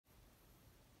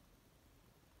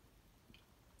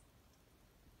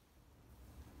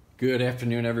Good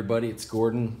afternoon, everybody. It's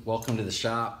Gordon. Welcome to the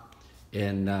shop.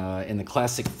 In the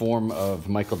classic form of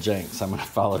Michael Jenks, I'm going to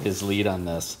follow his lead on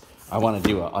this. I want to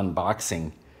do an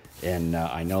unboxing, and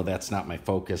I know that's not my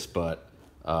focus, but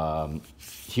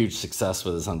huge success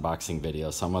with his unboxing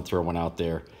video, so I'm going to throw one out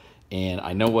there. And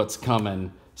I know what's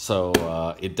coming,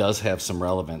 so it does have some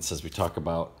relevance as we talk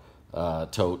about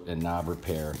tote and knob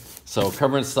repair. So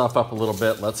covering stuff up a little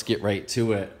bit, let's get right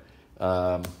to it.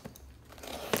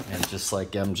 And just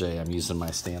like MJ, I'm using my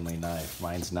Stanley knife.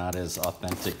 Mine's not as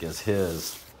authentic as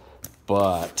his,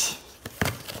 but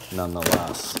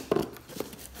nonetheless.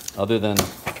 Other than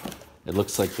it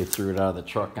looks like they threw it out of the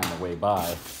truck on the way by.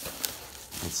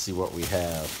 Let's see what we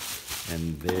have.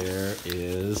 And there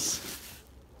is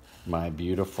my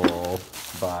beautiful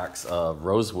box of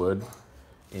rosewood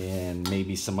and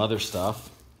maybe some other stuff.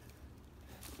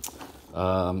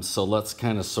 So let's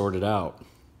kind of sort it out.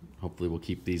 Hopefully we'll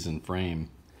keep these in frame.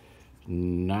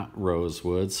 Not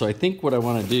rosewood. So I think what I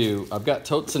want to do, I've got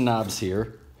totes and knobs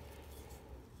here,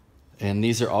 and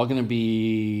these are all going to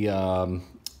be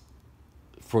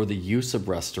for the use of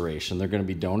restoration. They're going to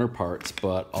be donor parts,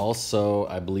 but also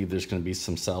I believe there's going to be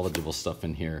some salvageable stuff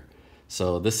in here.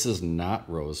 So this is not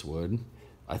rosewood.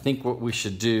 I think what we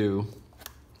should do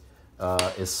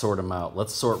is sort them out.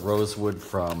 Let's sort rosewood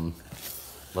from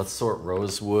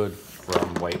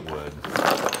whitewood.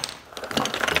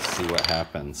 Let's see what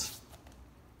happens.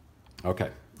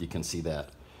 Okay, you can see that.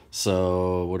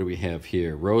 So what do we have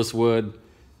here? Rosewood,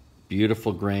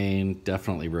 beautiful grain,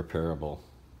 definitely repairable.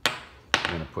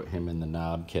 I'm gonna put him in the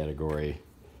knob category.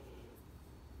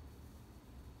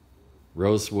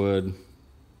 Rosewood,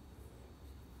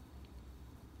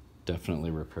 definitely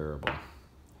repairable.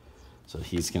 So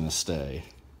he's gonna stay.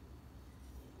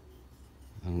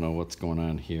 I don't know what's going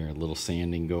on here. A little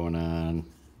sanding going on.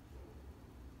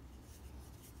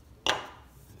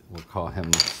 We'll call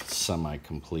him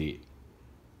semi-complete.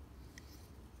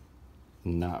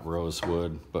 Not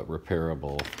rosewood, but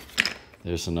repairable.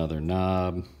 There's another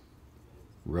knob.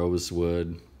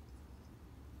 Rosewood.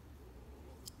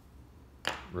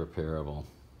 Repairable.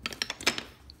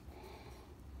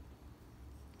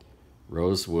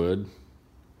 Rosewood.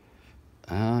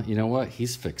 You know what?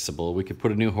 He's fixable. We could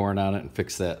put a new horn on it and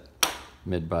fix that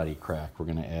mid-body crack. We're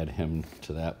going to add him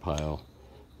to that pile.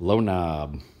 Low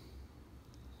knob.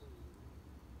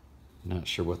 Not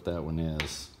sure what that one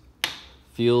is.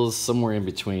 Feels somewhere in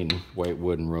between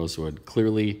whitewood and rosewood.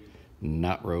 Clearly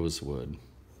not rosewood.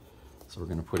 So we're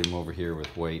going to put him over here with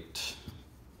whitewood.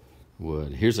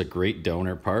 Here's a great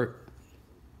donor part.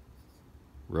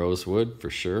 Rosewood for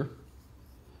sure.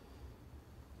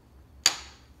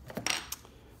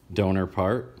 Donor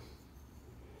part.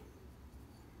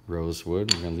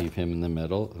 Rosewood. We're going to leave him in the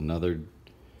middle. Another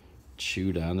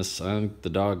chewed on this. I think the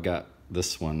dog got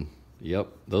this one. Yep,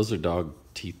 those are dog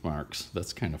teeth marks.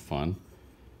 That's kind of fun.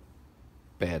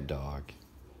 Bad dog.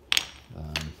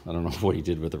 I don't know what he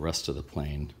did with the rest of the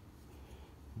plane.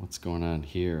 What's going on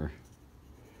here?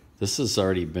 This has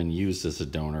already been used as a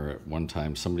donor at one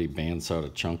time. Somebody bandsawed a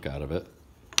chunk out of it.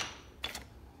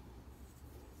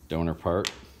 Donor part.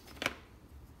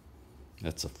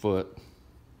 That's a foot.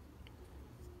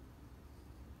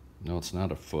 No, it's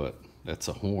not a foot. That's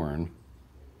a horn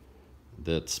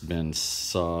that's been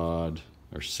sawed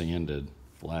or sanded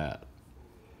flat.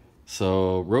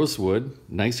 So rosewood,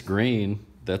 nice grain.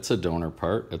 That's a donor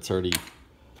part. That's already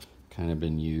kind of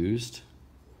been used.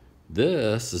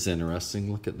 This is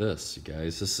interesting. Look at this, you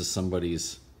guys. This is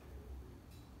somebody's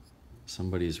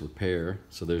repair.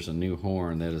 So there's a new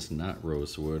horn that is not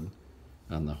rosewood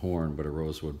on the horn, but a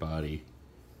rosewood body.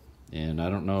 And I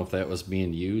don't know if that was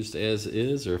being used as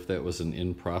is or if that was an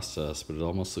in process, but it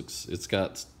almost looks, it's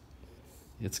got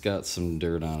some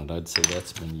dirt on it. I'd say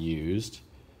that's been used.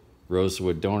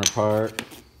 Rosewood donor part.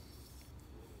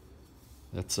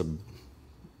 That's a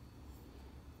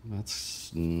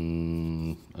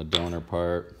donor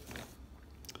part.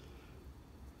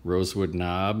 Rosewood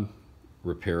knob,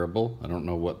 repairable. I don't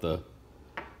know what the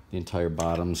entire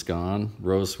bottom's gone.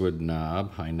 Rosewood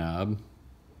knob, high knob,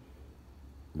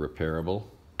 repairable.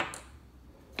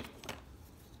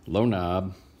 Low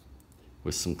knob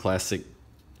with some classic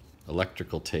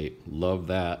electrical tape. Love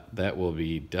that. That will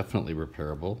be definitely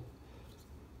repairable.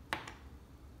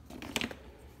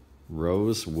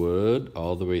 Rosewood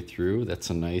all the way through.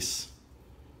 That's a nice,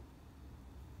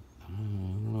 I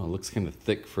don't know, it looks kind of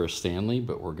thick for a Stanley,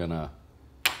 but we're gonna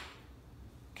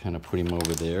kind of put him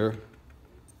over there.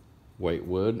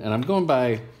 Whitewood. And I'm going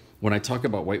by, when I talk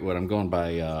about whitewood, I'm going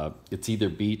by, it's either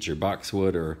beech or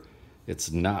boxwood or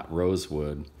it's not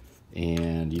rosewood.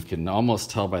 And you can almost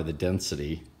tell by the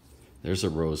density. There's a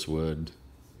rosewood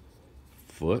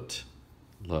foot.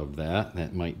 Love that.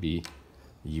 That might be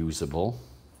usable.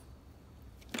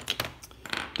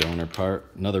 Donor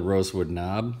part, another rosewood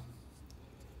knob.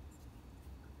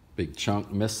 Big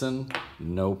chunk missing,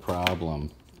 no problem.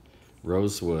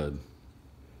 Rosewood.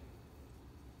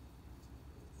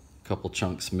 Couple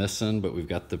chunks missing, but we've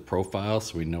got the profile,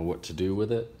 so we know what to do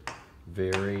with it.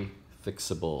 Very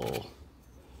fixable.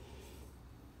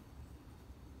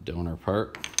 Donor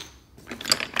part.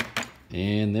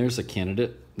 And there's a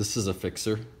candidate. This is a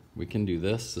fixer. We can do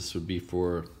this. This would be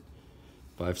for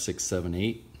 5, 6, 7,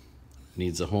 8.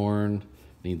 Needs a horn,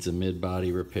 needs a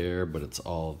mid-body repair, but it's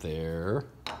all there,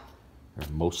 or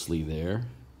mostly there.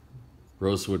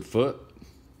 Rosewood foot.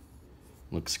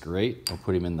 Looks great. I'll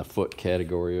put him in the foot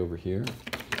category over here.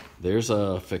 There's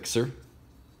a fixer,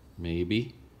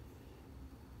 maybe.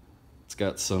 It's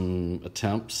got some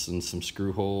attempts and some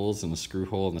screw holes and a screw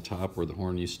hole in the top where the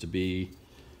horn used to be.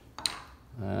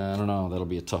 I don't know, that'll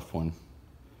be a tough one.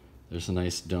 There's a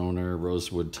nice donor,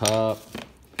 rosewood top,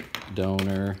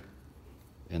 donor,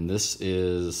 and this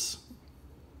is,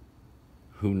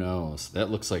 who knows? That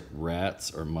looks like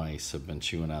rats or mice have been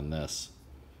chewing on this.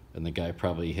 And the guy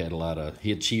probably had he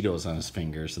had Cheetos on his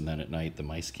fingers, and then at night the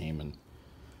mice came and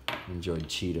enjoyed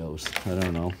Cheetos. I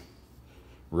don't know.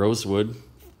 Rosewood.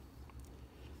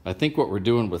 I think what we're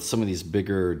doing with some of these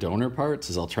bigger donor parts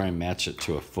is I'll try and match it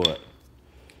to a foot.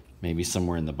 Maybe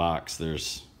somewhere in the box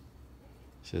there's,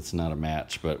 it's not a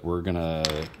match, but we're gonna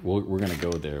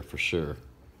go there for sure.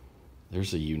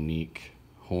 There's a unique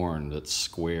horn that's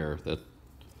square that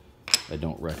I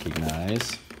don't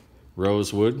recognize.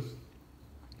 Rosewood.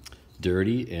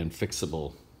 Dirty and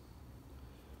fixable.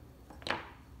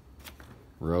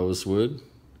 Rosewood,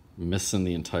 missing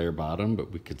the entire bottom,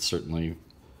 but we could certainly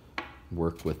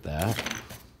work with that.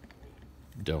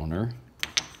 Donor.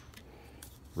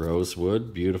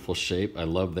 Rosewood, beautiful shape. I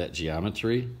love that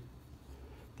geometry.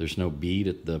 There's no bead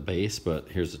at the base, but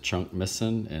here's a chunk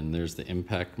missing, and there's the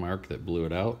impact mark that blew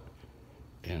it out.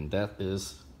 And that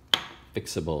is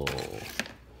fixable.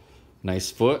 Nice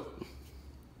foot.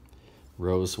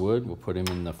 Rosewood, we'll put him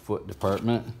in the foot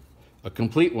department. A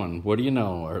complete one, what do you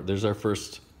know? There's our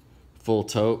first full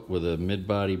tote with a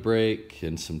mid-body break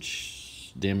and some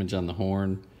damage on the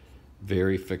horn.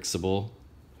 Very fixable.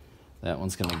 That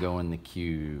one's gonna go in the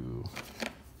queue.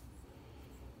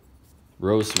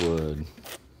 Rosewood.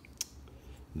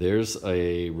 There's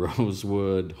a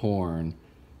rosewood horn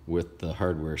with the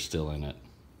hardware still in it.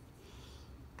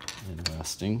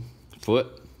 Interesting.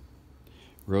 Foot.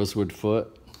 Rosewood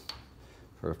foot.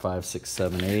 For a 5, 6,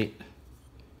 7, 8.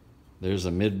 There's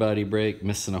a mid-body break,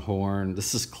 missing a horn.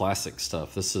 This is classic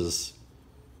stuff. This is,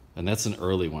 and that's an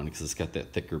early one because it's got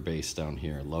that thicker base down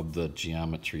here. Love the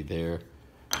geometry there.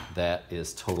 That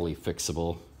is totally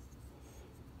fixable.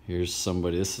 Here's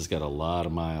somebody, this has got a lot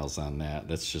of miles on that.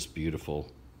 That's just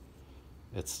beautiful.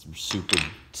 It's super,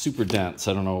 super dense.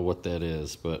 I don't know what that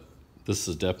is, but this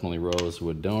is definitely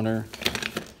rosewood donor.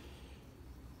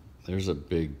 There's a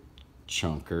big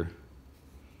chunker.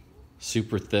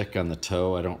 Super thick on the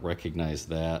toe. I don't recognize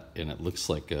that, and it looks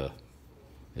like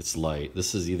it's light.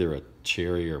 This is either a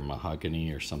cherry or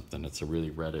mahogany or something. It's a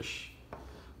really reddish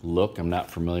look I'm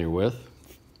not familiar with.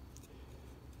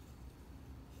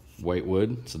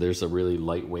 Whitewood, so there's a really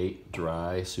lightweight,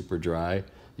 dry, super dry.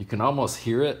 You can almost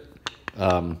hear it. I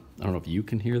don't know if you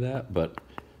can hear that, but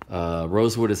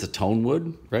rosewood is a tone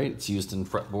wood, right? It's used in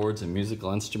fretboards and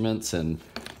musical instruments, and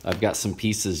I've got some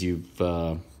pieces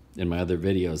in my other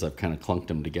videos, I've kind of clunked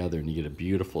them together and you get a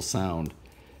beautiful sound.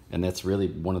 And that's really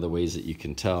one of the ways that you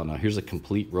can tell. Now here's a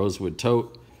complete rosewood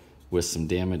tote with some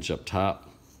damage up top.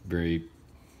 Very,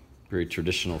 very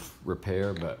traditional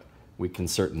repair, but we can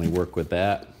certainly work with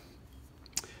that.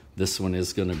 This one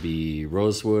is gonna be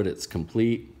rosewood, it's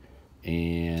complete.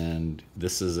 And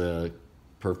this is a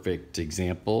perfect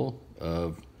example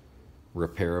of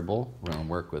repairable. We're gonna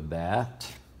work with that.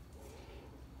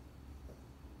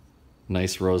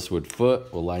 Nice rosewood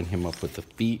foot. We'll line him up with the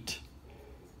feet.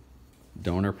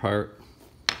 Donor part.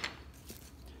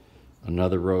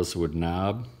 Another rosewood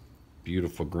knob.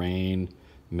 Beautiful grain.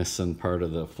 Missing part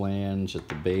of the flange at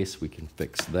the base. We can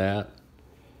fix that.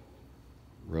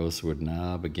 Rosewood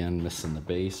knob. Again, missing the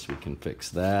base. We can fix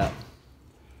that.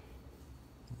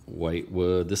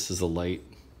 Whitewood. This is a light,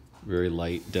 very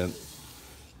light dent.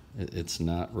 It's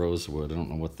not rosewood. I don't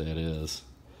know what that is.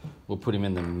 We'll put him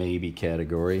in the maybe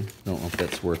category. Don't know if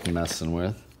that's worth messing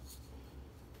with.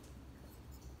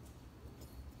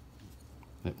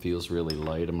 That feels really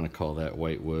light. I'm going to call that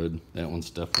whitewood. That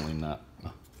one's definitely not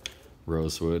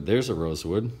rosewood. There's a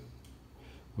rosewood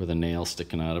with a nail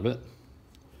sticking out of it.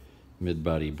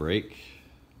 Mid-body break.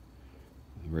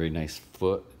 Very nice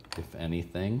foot, if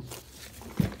anything.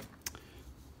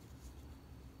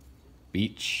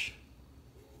 Beech.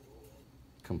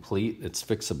 Complete. It's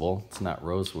fixable. It's not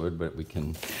rosewood, but we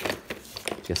can,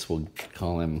 I guess we'll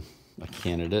call him a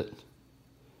candidate.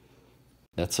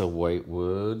 That's a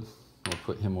whitewood. We'll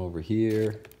put him over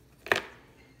here.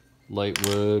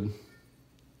 Lightwood.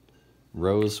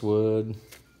 Rosewood.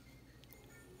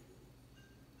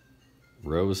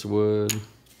 Rosewood.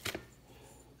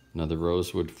 Another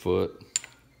rosewood foot.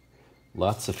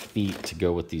 Lots of feet to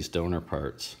go with these donor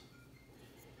parts.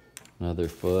 Another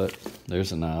foot.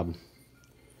 There's a knob.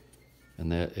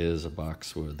 And that is a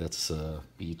boxwood. That's a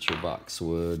beech or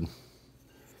boxwood.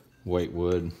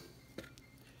 Whitewood.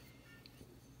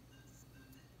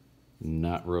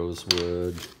 Not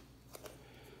rosewood.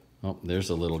 Oh, there's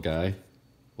a little guy.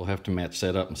 We'll have to match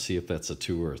that up and see if that's a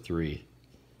 2 or a 3.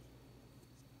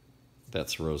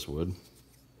 That's rosewood.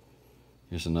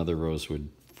 Here's another rosewood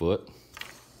foot.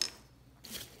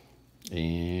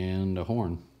 And a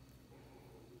horn.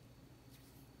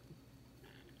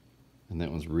 And that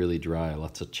one's really dry,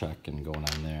 lots of checking going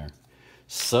on there.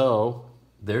 So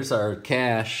there's our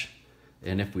cache,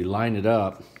 and if we line it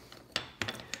up,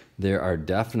 there are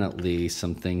definitely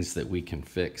some things that we can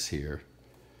fix here.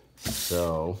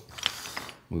 So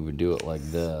we would do it like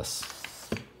this.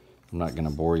 I'm not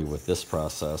gonna bore you with this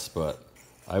process, but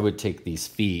I would take these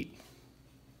feet,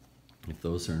 if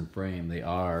those are in frame, they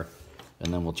are,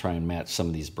 and then we'll try and match some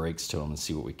of these breaks to them and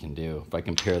see what we can do. If I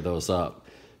can pair those up.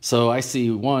 So I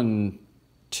see 1,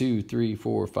 2, 3,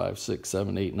 4, 5, 6,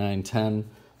 7, 8, 9, 10.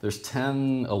 There's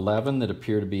 10, 11 that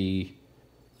appear to be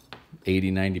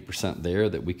 80, 90% there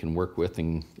that we can work with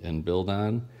and build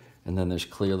on. And then there's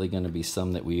clearly going to be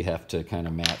some that we have to kind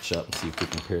of match up and see if we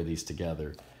can pair these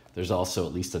together. There's also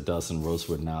at least a dozen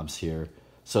rosewood knobs here.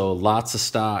 So lots of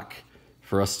stock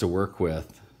for us to work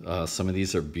with. Some of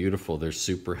these are beautiful. They're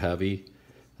super heavy.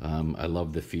 I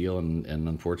love the feel, and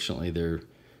unfortunately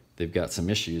they've got some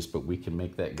issues, but we can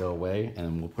make that go away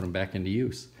and we'll put them back into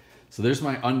use. So there's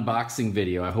my unboxing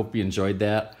video. I hope you enjoyed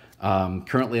that.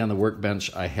 Currently on the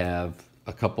workbench, I have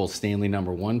a couple Stanley No.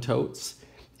 1 totes,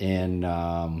 and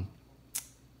I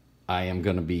am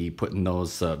going to be putting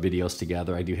those videos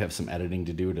together. I do have some editing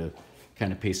to do to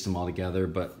kind of paste them all together,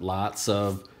 but lots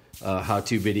of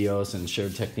how-to videos and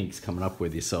shared techniques coming up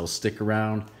with you. So stick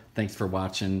around. Thanks for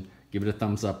watching. Give it a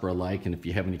thumbs up or a like, and if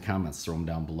you have any comments, throw them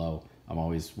down below. I'm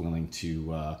always willing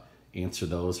to answer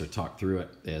those or talk through it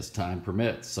as time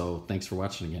permits. So thanks for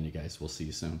watching again, you guys. We'll see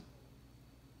you soon.